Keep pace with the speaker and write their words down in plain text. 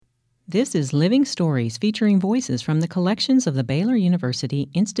This is Living Stories featuring voices from the collections of the Baylor University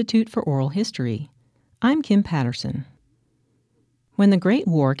Institute for Oral History. I'm Kim Patterson. When the Great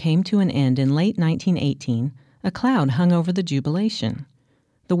War came to an end in late 1918, a cloud hung over the jubilation.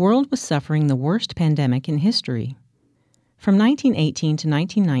 The world was suffering the worst pandemic in history. From 1918 to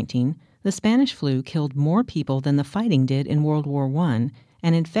 1919, the Spanish flu killed more people than the fighting did in World War I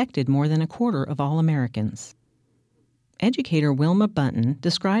and infected more than a quarter of all Americans. Educator Wilma Bunton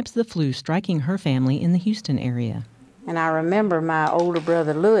describes the flu striking her family in the Houston area. And I remember my older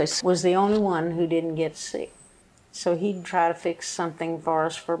brother Louis was the only one who didn't get sick. So he'd try to fix something for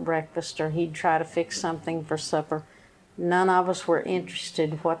us for breakfast, or he'd try to fix something for supper. None of us were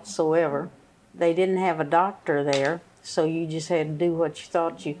interested whatsoever. They didn't have a doctor there, so you just had to do what you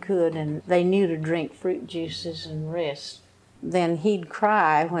thought you could, and they knew to drink fruit juices and rest. Then he'd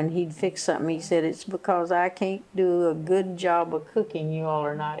cry when he'd fix something. He said, "It's because I can't do a good job of cooking, you all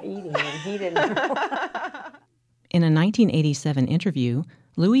are not eating." And he didn't know. In a 1987 interview,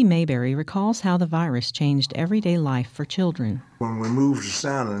 Louis Mayberry recalls how the virus changed everyday life for children. When we moved to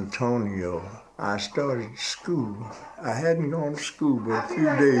San Antonio, I started school. I hadn't gone to school but a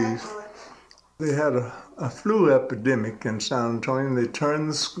few days. They had a flu epidemic in San Antonio, and they turned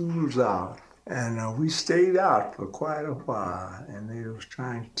the schools out. And we stayed out for quite a while, and they was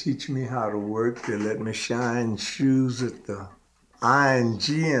trying to teach me how to work. They let me shine shoes at the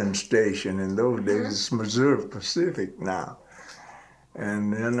INGN station. In those days, it's Missouri Pacific now.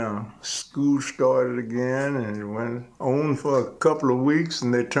 And then school started again, and it went on for a couple of weeks,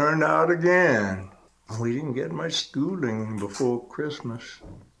 and they turned out again. We didn't get much schooling before Christmas.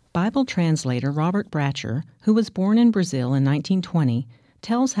 Bible translator Robert Bratcher, who was born in Brazil in 1920,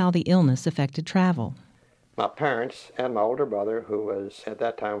 tells how the illness affected travel. My parents and my older brother, who was at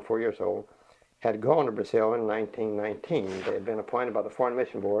that time 4 years old, had gone to Brazil in 1919. They had been appointed by the Foreign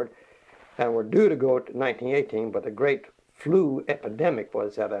Mission Board and were due to go to 1918, but the great flu epidemic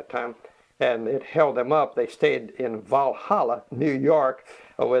was at that time, and it held them up. They stayed in Valhalla, New York,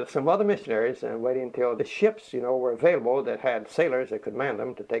 with some other missionaries and waiting until the ships, were available that had sailors that could man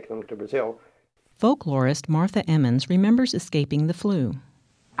them to take them to Brazil. Folklorist Martha Emmons remembers escaping the flu.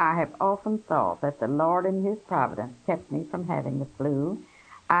 I have often thought that the Lord in His providence kept me from having the flu.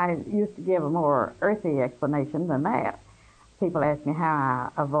 I used to give a more earthy explanation than that. People ask me how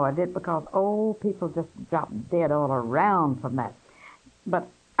I avoided it because old people just dropped dead all around from that. But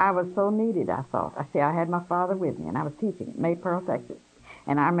I was so needed, I thought. I had my father with me, and I was teaching at Maypearl, Texas.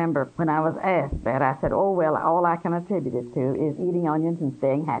 And I remember when I was asked that, I said, "Oh, well, all I can attribute it to is eating onions and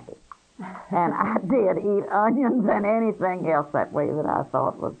staying happy." And I did eat onions and anything else that way that I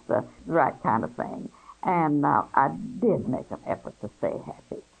thought was the right kind of thing. And I did make an effort to stay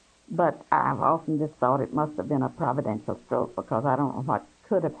happy. But I've often just thought it must have been a providential stroke, because I don't know what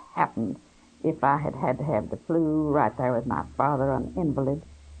could have happened if I had had to have the flu right there with my father, an invalid,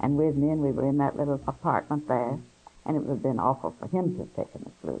 and with me, and we were in that little apartment there. And it would have been awful for him to have taken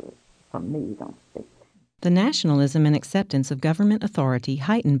the flu. From me, don't speak. The nationalism and acceptance of government authority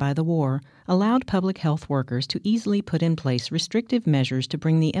heightened by the war allowed public health workers to easily put in place restrictive measures to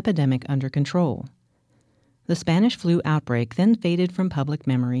bring the epidemic under control. The Spanish flu outbreak then faded from public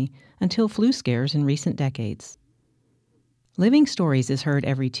memory until flu scares in recent decades. Living Stories is heard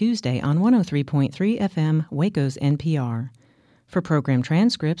every Tuesday on 103.3 FM, Waco's NPR. For program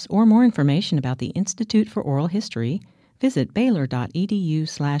transcripts or more information about the Institute for Oral History, visit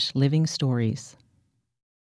baylor.edu/livingstories.